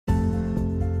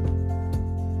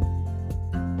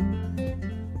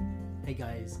Hey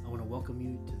guys, I want to welcome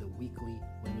you to the weekly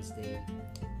Wednesday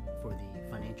for the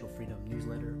Financial Freedom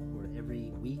newsletter, where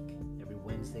every week, every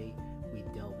Wednesday, we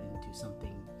delve into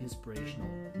something inspirational,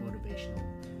 motivational,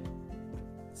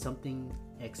 something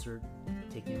excerpt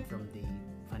taken from the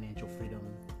Financial Freedom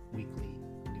weekly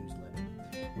newsletter.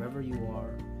 Wherever you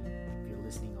are, if you're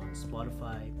listening on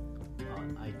Spotify,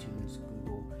 on iTunes,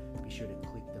 Google, be sure to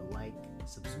click the like,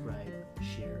 subscribe,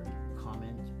 share,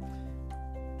 comment.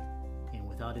 And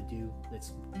without ado,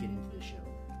 let's get into the show.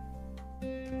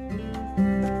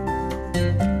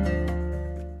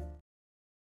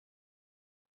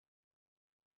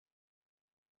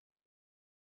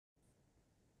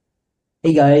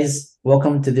 Hey guys,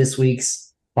 welcome to this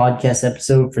week's podcast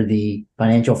episode for the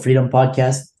Financial Freedom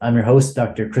Podcast. I'm your host,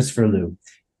 Dr. Christopher Liu.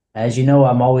 As you know,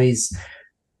 I'm always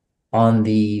on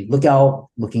the lookout,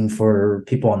 looking for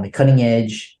people on the cutting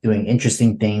edge, doing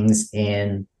interesting things,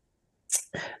 and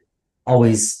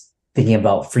always thinking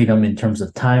about freedom in terms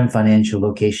of time, financial,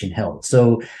 location, health.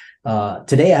 So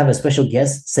today I have a special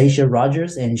guest, Sasha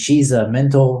Rogers, and she's a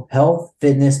mental health,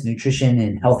 fitness, nutrition,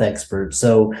 and health expert.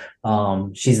 So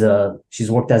she's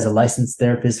worked as a licensed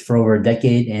therapist for over a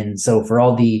decade. And so for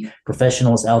all the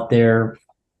professionals out there,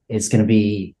 it's going to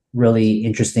be really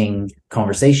interesting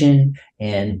conversation.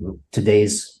 And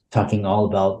today's talking all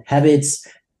about habits,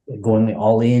 going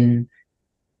all in,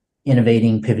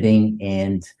 innovating, pivoting,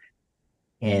 and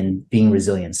being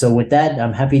resilient. So with that,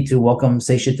 I'm happy to welcome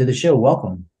Sasha to the show.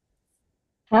 Welcome.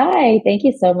 Hi, thank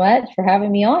you so much for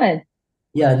having me on.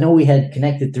 Yeah, I know we had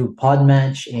connected through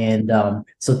Podmatch, and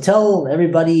so tell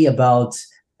everybody about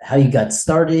how you got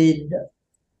started,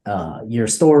 your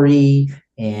story,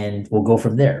 and we'll go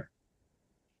from there.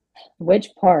 Which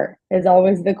part is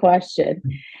always the question.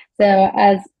 So,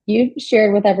 as you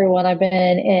shared with everyone, I've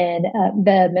been in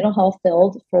the mental health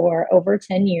field for over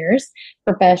 10 years.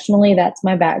 Professionally, that's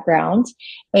my background.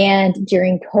 And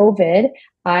during COVID,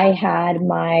 I had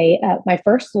my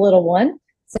first little one.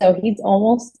 So he's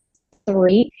almost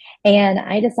 3. And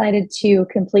I decided to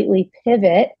completely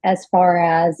pivot as far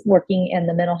as working in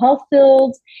the mental health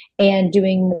field and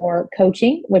doing more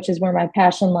coaching, which is where my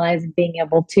passion lies, being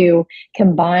able to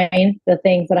combine the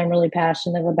things that I'm really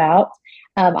passionate about.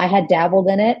 I had dabbled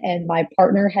in it, and my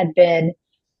partner had been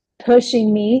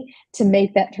pushing me to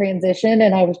make that transition.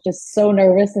 And I was just so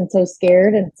nervous and so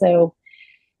scared. And so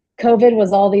COVID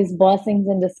was all these blessings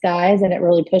in disguise, and it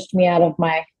really pushed me out of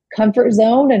my comfort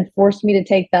zone and forced me to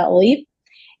take that leap.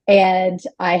 And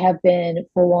I have been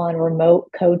full on remote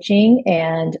coaching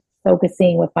and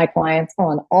focusing with my clients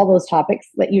on all those topics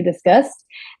that you discussed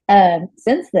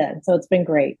since then. So it's been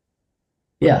great.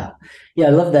 Yeah, I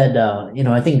love that.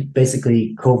 I think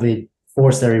basically COVID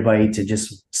forced everybody to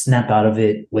just snap out of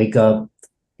it, wake up,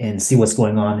 and see what's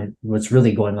going on, what's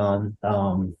really going on.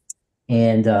 I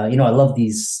love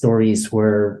these stories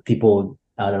where people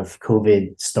out of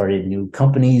COVID started new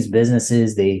companies,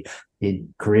 businesses, they did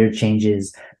career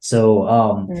changes. So,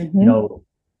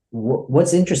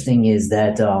 what's interesting is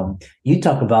that you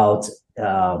talk about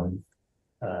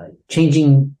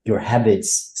changing your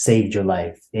habits saved your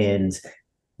life. And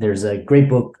there's a great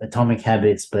book, Atomic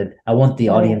Habits, but I want the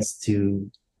audience to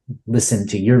listen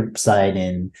to your side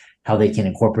and how they can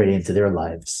incorporate it into their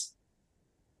lives.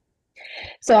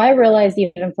 So I realized,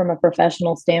 even from a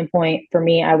professional standpoint, for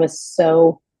me, I was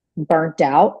so burnt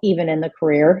out, even in the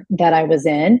career that I was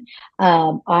in. I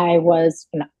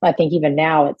think even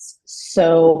now it's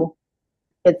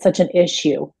such an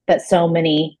issue that so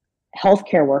many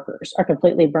healthcare workers are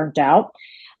completely burnt out,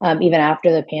 even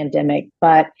after the pandemic.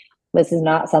 But this is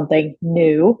not something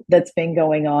new that's been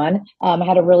going on. I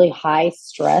had a really high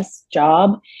stress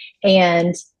job,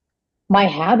 and my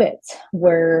habits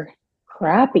were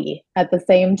crappy at the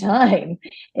same time.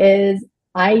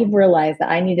 I realized that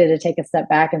I needed to take a step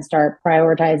back and start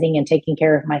prioritizing and taking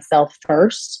care of myself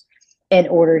first in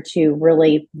order to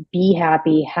really be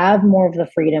happy, have more of the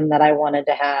freedom that I wanted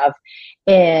to have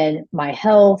in my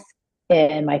health,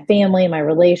 in my family, my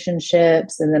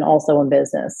relationships, and then also in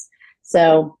business.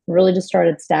 So really just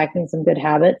started stacking some good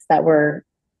habits that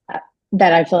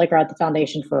I feel like are at the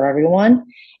foundation for everyone,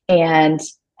 and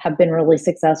have been really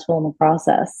successful in the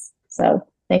process. So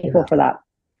thankful for that.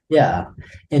 Yeah.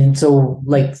 And so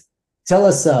tell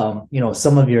us,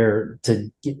 some of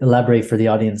elaborate for the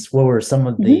audience, what were some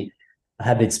of the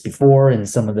habits before and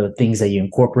some of the things that you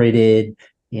incorporated,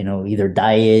 either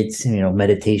diet,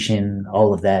 meditation,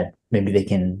 all of that. Maybe they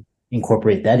can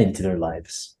incorporate that into their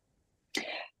lives.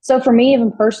 So for me,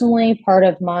 even personally, part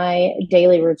of my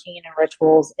daily routine and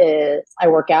rituals is I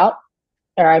work out,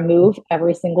 or I move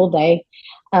every single day,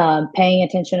 paying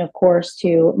attention, of course,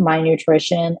 to my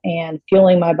nutrition and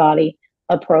fueling my body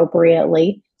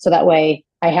appropriately. So that way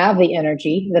I have the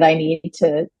energy that I need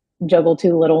to juggle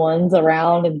two little ones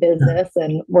around in business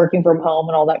and working from home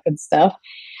and all that good stuff.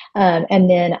 And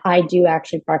then I do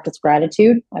actually practice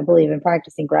gratitude. I believe in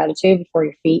practicing gratitude before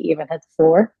your feet even hit the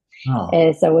floor. Oh,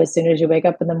 And so as soon as you wake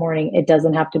up in the morning, it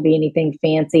doesn't have to be anything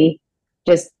fancy.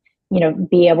 Just,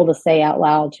 be able to say out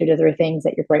loud 2 to 3 things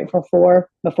that you're grateful for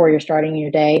before you're starting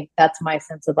your day. That's my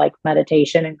sense of like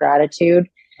meditation and gratitude.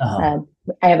 uh-huh, Um,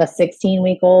 I have a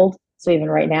 16-week-old. So even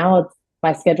right now,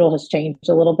 my schedule has changed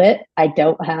a little bit. I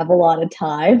don't have a lot of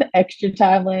time, extra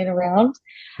time laying around.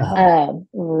 uh-huh,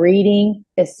 Reading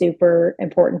is super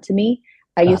important to me.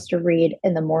 I uh-huh, used to read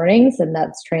in the mornings, and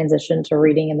that's transitioned to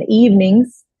reading in the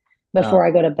evenings uh, before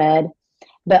I go to bed.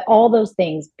 But all those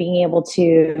things, being able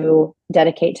to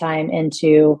dedicate time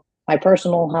into my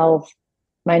personal health,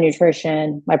 my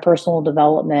nutrition, my personal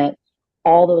development,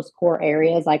 all those core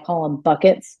areas, I call them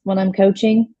buckets when I'm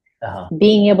coaching. uh-huh.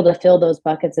 Being able to fill those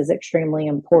buckets is extremely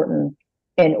important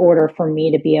in order for me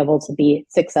to be able to be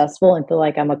successful and feel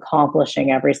like I'm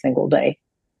accomplishing every single day.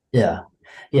 Yeah.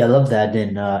 Yeah, I love that.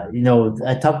 And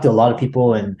I talk to a lot of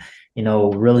people and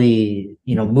really,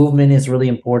 movement is really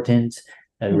important.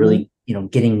 Mm-hmm. Really,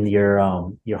 getting your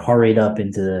heart rate up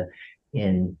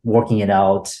and working it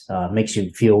out makes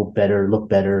you feel better, look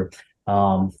better.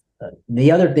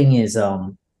 The other thing is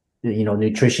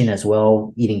nutrition as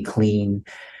well, eating clean.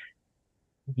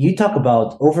 You talk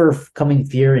about overcoming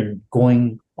fear and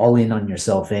going all in on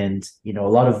yourself, and a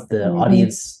lot of the Mm-hmm.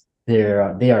 audience,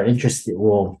 they are interested.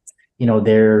 Well,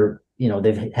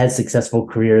 they've had successful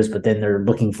careers, but then they're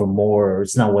looking for more, or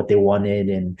it's not what they wanted,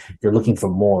 and they're looking for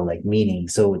more, like meaning.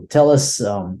 So tell us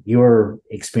your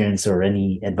experience or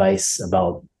any advice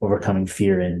about overcoming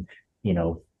fear and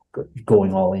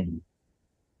going all in.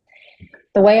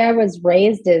 The way I was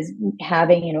raised is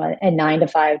having, a 9 to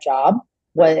 5 job.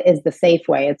 What is the safe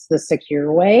way? It's the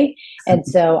secure way. And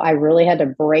so I really had to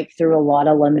break through a lot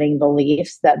of limiting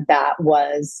beliefs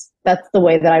that's the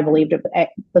way that I believed it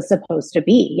was supposed to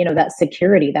be, that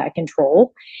security, that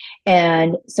control.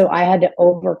 And so I had to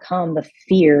overcome the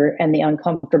fear and the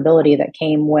uncomfortability that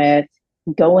came with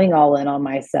going all in on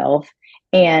myself,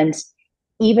 and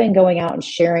even going out and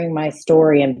sharing my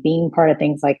story and being part of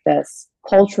things like this.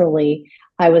 Culturally,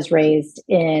 I was raised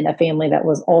in a family that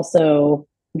was also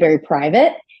very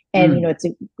private. And,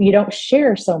 Mm, you don't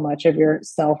share so much of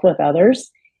yourself with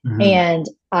others. mhm. And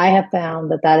I have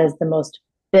found that is the most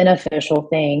beneficial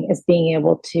thing, is being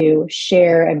able to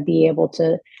share and be able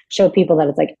to show people that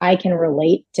it's like, I can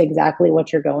relate to exactly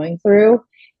what you're going through.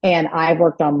 And I've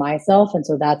worked on myself. And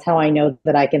so that's how I know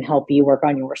that I can help you work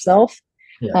on yourself.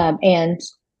 Yeah. And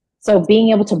so being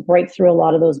able to break through a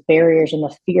lot of those barriers and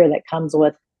the fear that comes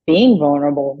with being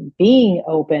vulnerable, being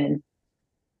open,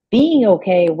 being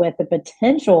okay with the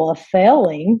potential of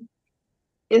failing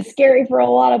is scary for a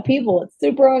lot of people. It's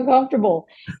super uncomfortable.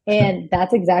 And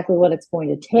that's exactly what it's going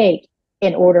to take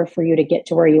in order for you to get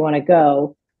to where you want to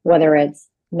go, whether it's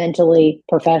mentally,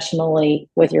 professionally,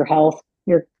 with your health,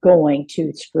 you're going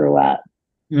to screw up.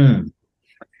 Mm.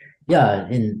 Yeah,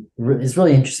 and it's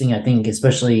really interesting. I think,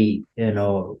 especially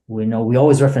we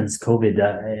always reference COVID,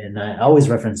 and I always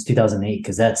reference 2008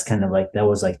 because that's kind of like that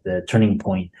was like the turning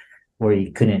point where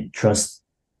you couldn't trust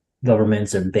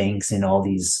governments or banks and all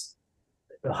these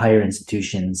higher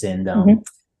institutions, and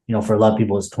Mm-hmm. for a lot of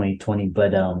people it's 2020,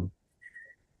 but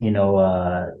you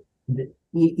know,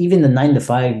 even the 9 to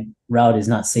 5 route is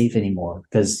not safe anymore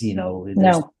because there's,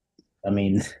 No. I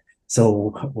mean, so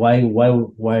why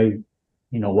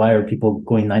are people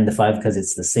going 9 to 5? Because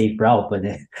it's the safe route, but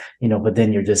then, but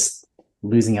then you're just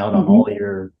losing out on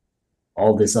Mm-hmm.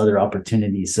 all this other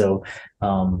opportunity. So,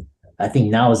 I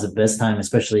think now is the best time,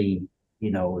 especially,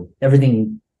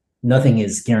 everything, nothing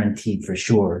is guaranteed for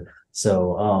sure.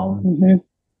 So, Mm-hmm.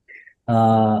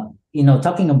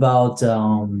 talking about,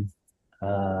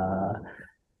 uh,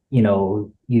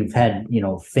 you've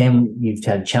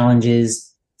had challenges.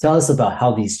 Tell us about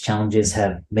how these challenges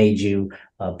have made you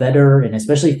better, and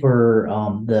especially for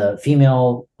the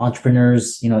female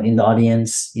entrepreneurs, in the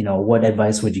audience, what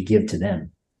advice would you give to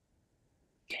them?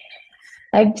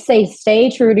 I'd say stay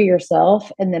true to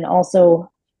yourself, and then also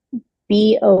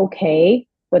be okay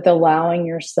with allowing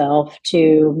yourself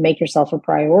to make yourself a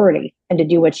priority and to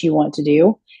do what you want to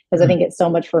do. Because I Mm, think it's so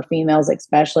much for females,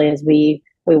 especially as we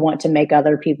want to make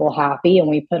other people happy, and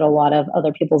we put a lot of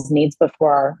other people's needs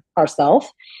before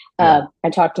ourselves. yeah. I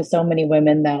talk to so many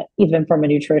women that, even from a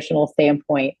nutritional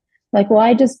standpoint, like, well,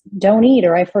 I just don't eat,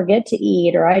 or I forget to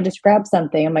eat, or I just grab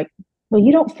something. I'm like, well,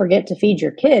 you don't forget to feed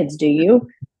your kids, do you?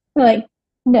 They're like,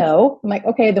 no. I'm like,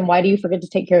 okay, then why do you forget to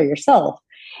take care of yourself?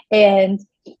 And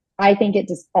I think it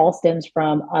just all stems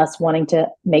from us wanting to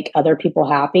make other people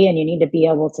happy. And you need to be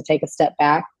able to take a step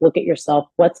back, look at yourself.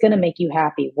 What's going to make you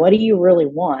happy? What do you really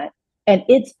want? And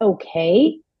it's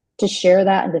okay to share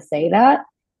that and to say that,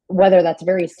 whether that's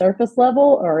very surface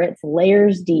level or it's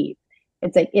layers deep.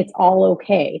 It's like, it's all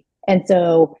okay. And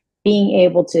so being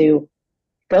able to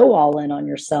go all in on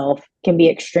yourself can be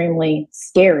extremely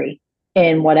scary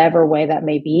in whatever way that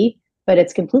may be, but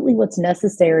it's completely what's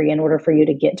necessary in order for you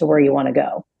to get to where you want to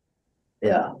go.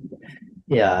 Yeah.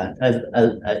 Yeah.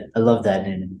 I love that.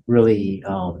 And really,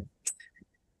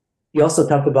 you also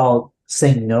talk about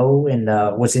saying no. And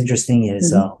what's interesting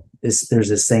is there's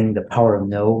this saying, the power of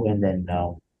no. And then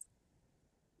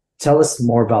tell us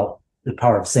more about the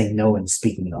power of saying no and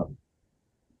speaking up.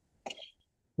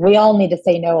 We all need to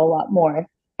say no a lot more.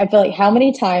 I feel like, how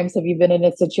many times have you been in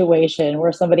a situation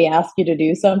where somebody asks you to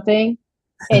do something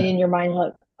and in your mind,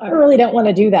 like, I really don't want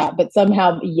to do that, but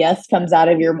somehow yes comes out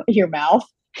of your mouth.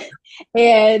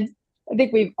 And I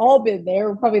think we've all been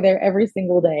there. We're probably there every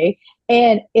single day.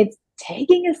 And it's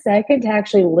taking a second to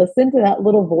actually listen to that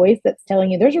little voice that's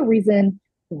telling you there's a reason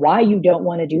why you don't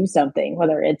want to do something,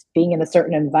 whether it's being in a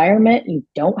certain environment, you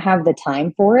don't have the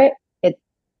time for it. It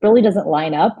really doesn't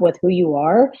line up with who you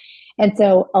are. And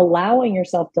so allowing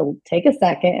yourself to take a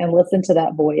second and listen to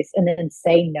that voice and then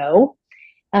say no.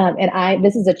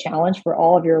 This is a challenge for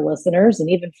all of your listeners and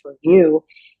even for you,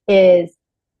 is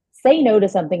say no to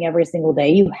something every single day.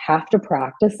 You have to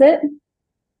practice it.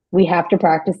 We have to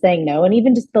practice saying no, and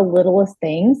even just the littlest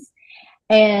things.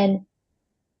 And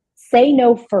say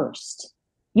no first.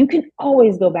 You can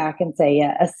always go back and say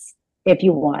yes if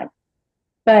you want,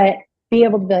 but be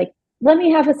able to be like, let me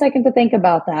have a second to think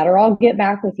about that, or I'll get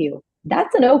back with you.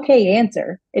 That's an okay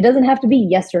answer. It doesn't have to be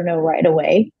yes or no right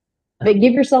away, but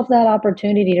give yourself that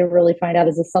opportunity to really find out,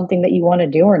 is this something that you want to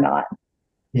do or not?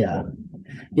 Yeah.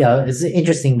 Yeah. It's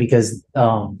interesting because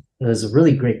there's a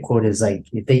really great quote, is like,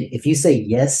 if you say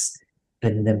yes,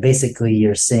 then basically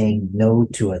you're saying no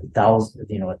to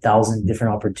 1,000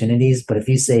 different opportunities. But if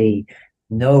you say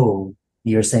no,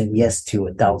 you're saying yes to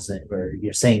 1,000, or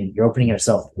you're opening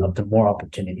yourself up to more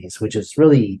opportunities, which is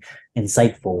really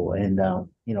insightful. And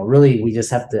really, we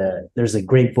just have to. There's a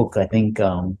great book, I think.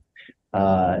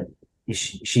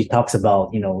 She talks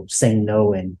about saying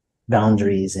no and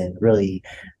boundaries, and really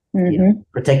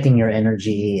protecting your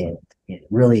energy, and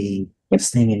really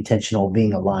staying intentional,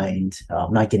 being aligned,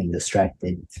 not getting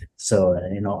distracted. So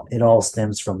it all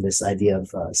stems from this idea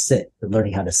of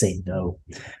learning how to say no.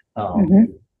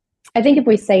 I think if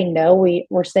we say no,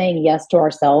 we're saying yes to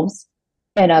ourselves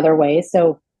in other ways.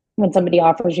 So when somebody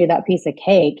offers you that piece of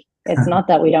cake, it's not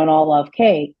that we don't all love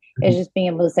cake. It's just being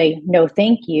able to say no,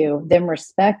 thank you, then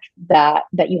respect that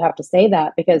you have to say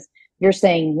that, because you're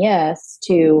saying yes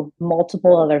to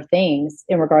multiple other things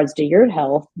in regards to your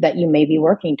health that you may be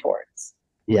working towards.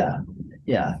 Yeah.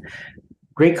 Yeah.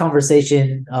 Great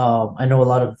conversation. I know a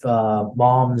lot of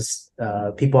moms,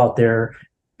 people out there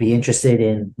be interested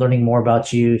in learning more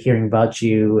about you, hearing about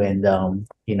you, and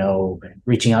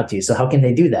reaching out to you. So how can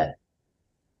they do that?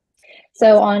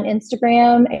 So on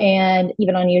Instagram and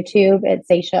even on YouTube, it's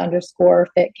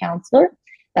Sasha_fit counselor.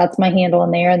 That's my handle in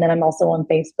there. And then I'm also on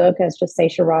Facebook as just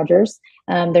Sasha Rogers.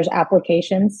 There's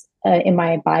applications in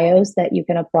my bios that you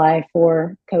can apply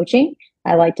for coaching.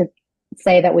 I like to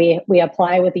say that we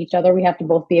apply with each other. We have to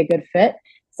both be a good fit.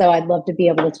 So I'd love to be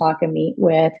able to talk and meet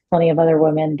with plenty of other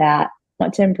women that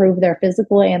want to improve their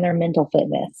physical and their mental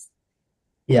fitness.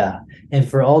 Yeah. And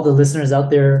for all the listeners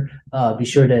out there, be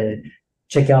sure to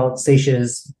check out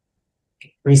Sasha's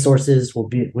resources,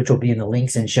 which will be in the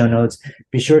links and show notes.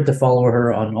 Be sure to follow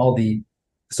her on all the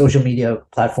social media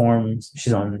platforms.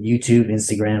 She's on YouTube,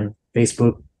 Instagram,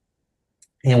 Facebook.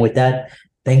 And with that,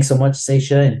 thanks so much,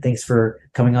 Sasha, and thanks for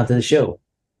coming onto the show.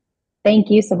 Thank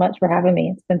you so much for having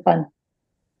me. It's been fun.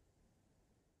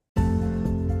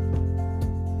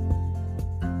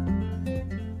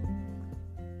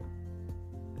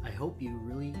 I hope you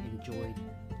really enjoyed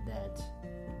that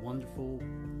wonderful,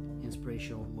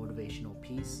 inspirational, motivational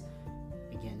piece.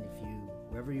 Again,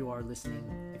 wherever you are listening,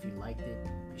 if you liked it,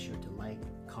 be sure to like,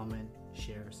 comment,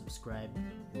 share, subscribe.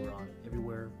 We're on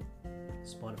everywhere: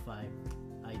 Spotify,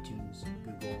 iTunes,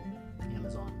 Google,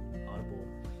 Amazon, Audible.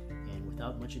 And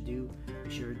without much ado, be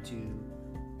sure to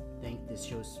thank this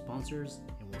show's sponsors,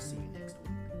 and we'll see you next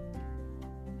week.